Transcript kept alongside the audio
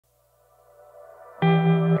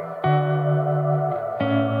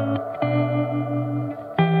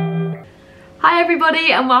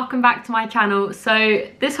everybody and welcome back to my channel. So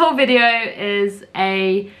this whole video is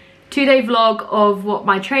a 2-day vlog of what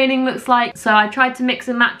my training looks like. So I tried to mix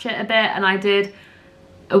and match it a bit, and I did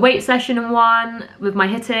a weight session in one with my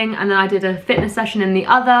hitting, and then I did a fitness session in the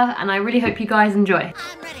other, and I really hope you guys enjoy.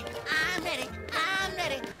 I'm ready, I'm ready, I'm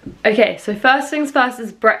ready. Okay, so first things first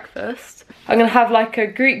is breakfast. I'm gonna have like a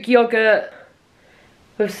Greek yogurt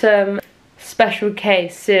with some Special K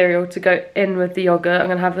cereal to go in with the yogurt. I'm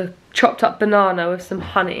gonna have a chopped up banana with some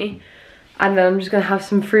honey, and then I'm just gonna have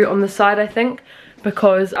some fruit on the side, I think,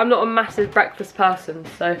 because I'm not a massive breakfast person,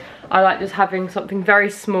 so I like just having something very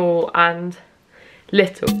small and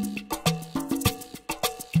little. And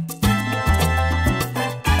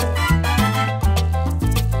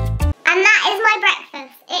that is my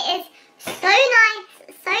breakfast. It is so nice,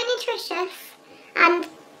 so nutritious, and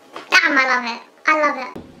damn, I love it. I love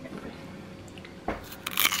it.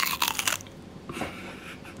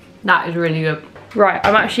 That is really good. Right,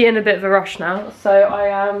 I'm actually in a bit of a rush now, so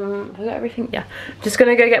I am, have I got everything? Yeah. Just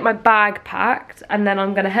gonna go get my bag packed, and then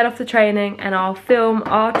I'm gonna head off to training and I'll film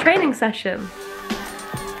our training session.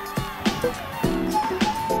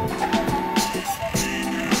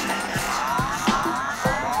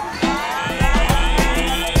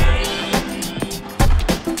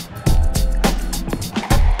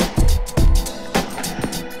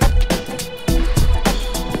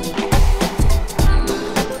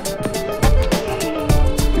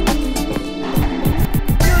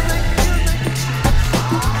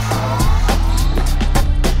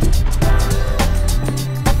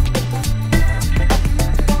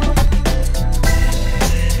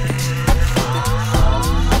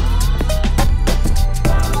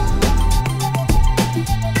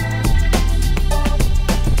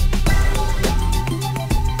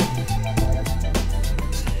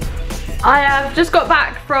 I have just got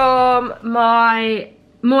back from my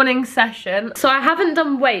morning session. So I haven't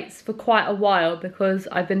done weights for quite a while because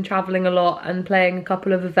I've been traveling a lot and playing a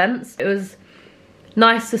couple of events. It was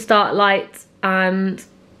nice to start light and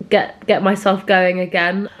get myself going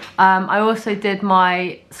again. I also did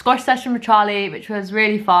my squash session with Charlie, which was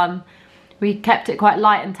really fun. We kept it quite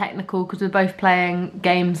light and technical because we're both playing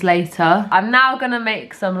games later. I'm now gonna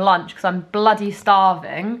make some lunch because I'm bloody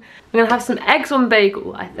starving. I'm gonna have some eggs on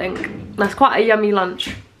bagel, I think. That's quite a yummy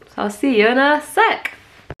lunch. So I'll see you in a sec.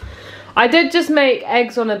 I did just make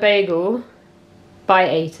eggs on a bagel, but I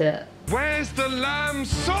ate it. Where's the lamb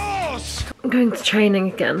sauce? I'm going to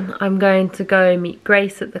training again. I'm going to go meet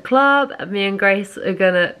Grace at the club, and me and Grace are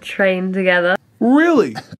gonna train together.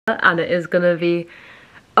 Really? And it is gonna be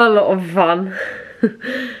a lot of fun.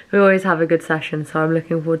 We always have a good session, so I'm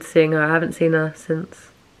looking forward to seeing her. I haven't seen her since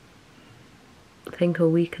I think a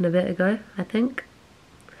week and a bit ago, I think.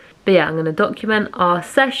 But yeah, I'm gonna document our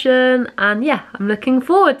session, and yeah, I'm looking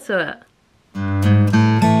forward to it.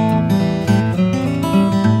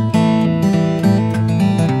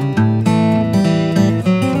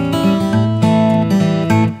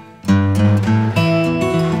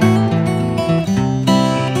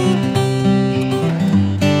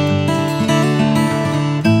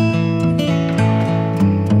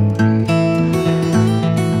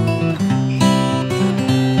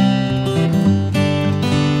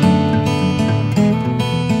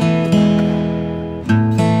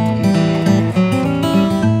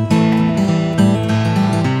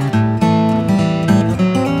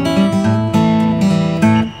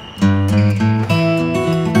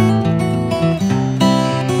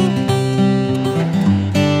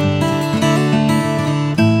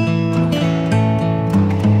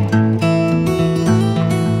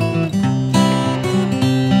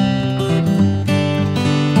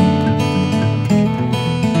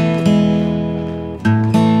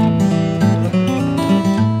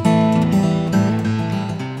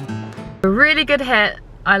 Really good hit.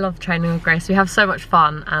 I love training with Grace. We have so much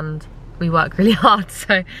fun and we work really hard.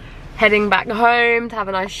 So heading back home to have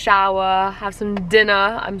a nice shower, have some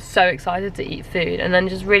dinner. I'm so excited to eat food and then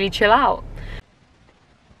just really chill out.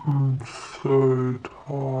 I'm so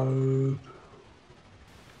tired.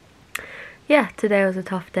 Yeah, today was a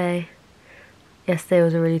tough day. Yesterday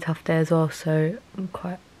was a really tough day as well, so I'm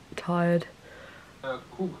quite tired.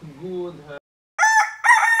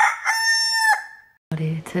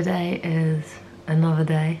 Today is another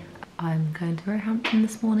day. I'm going to Roehampton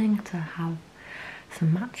this morning to have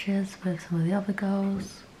some matches with some of the other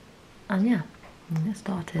girls. And yeah, I'm gonna get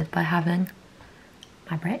started by having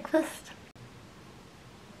my breakfast.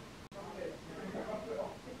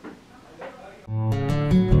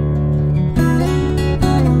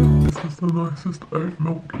 This is the nicest oat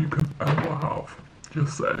milk you can ever have.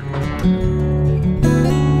 Just saying.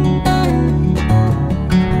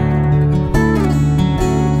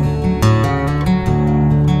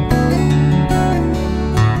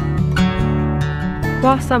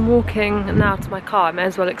 whilst I'm walking now to my car, I may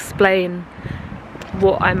as well explain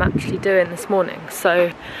what I'm actually doing this morning.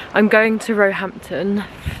 So I'm going to Roehampton,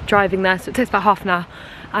 driving there, so it takes about half an hour,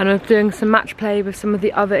 and I'm doing some match play with some of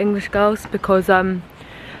the other English girls because don't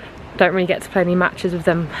really get to play any matches with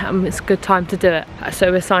them. It's a good time to do it.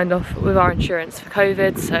 So we're signed off with our insurance for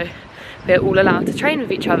COVID, so we're all allowed to train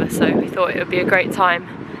with each other, so we thought it would be a great time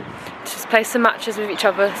to just play some matches with each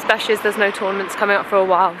other, especially as there's no tournaments coming up for a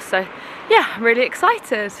while. So yeah, I'm really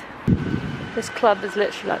excited. This club is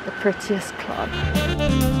literally like the prettiest club.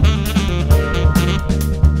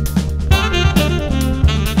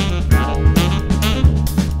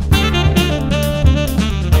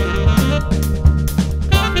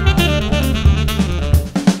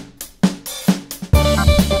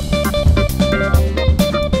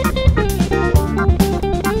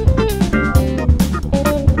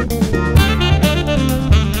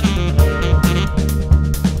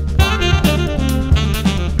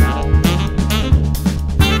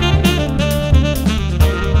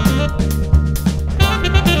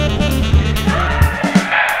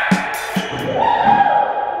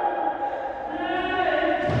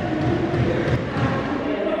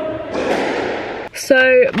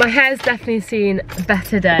 So my hair's definitely seen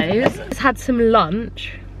better days. I just had some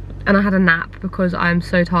lunch and I had a nap because I'm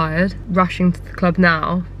so tired. Rushing to the club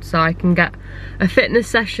now so I can get a fitness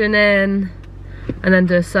session in and then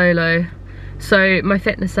do a solo. So my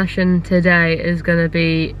fitness session today is gonna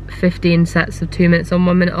be 15 sets of 2 minutes on,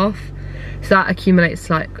 1 minute off. So that accumulates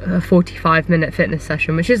like a 45-minute fitness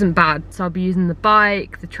session, which isn't bad. So I'll be using the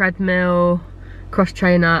bike, the treadmill, cross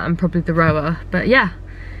trainer, and probably the rower. But yeah,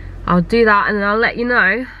 I'll do that and then I'll let you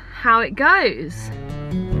know how it goes.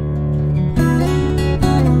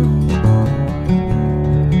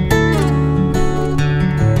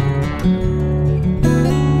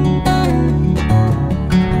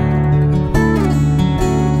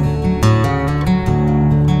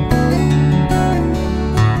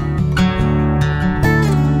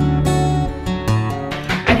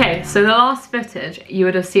 Okay, so the last footage you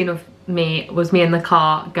would have seen of me was me in the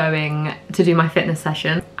car going to do my fitness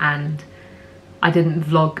session, and I didn't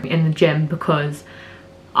vlog in the gym because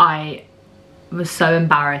I was so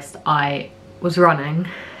embarrassed. I was running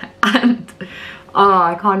and oh,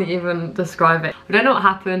 I can't even describe it. I don't know what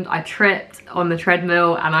happened. I tripped on the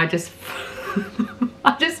treadmill and I just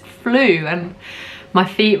I just flew and my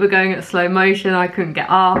feet were going at slow motion. I couldn't get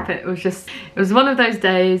up. It was one of those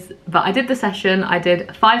days. But I did the session. I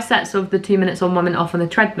did 5 sets of the 2 minutes on, 1 minute off on the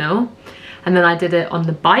treadmill, and then I did it on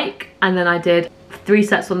the bike, and then I did 3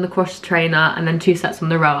 sets on the cross trainer, and then 2 sets on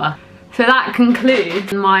the rower. So that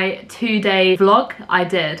concludes my 2-day vlog I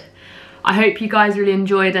did. I hope you guys really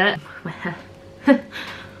enjoyed it.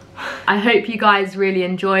 I hope you guys really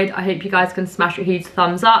enjoyed. I hope you guys can smash a huge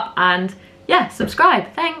thumbs up and yeah,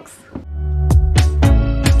 subscribe. Thanks.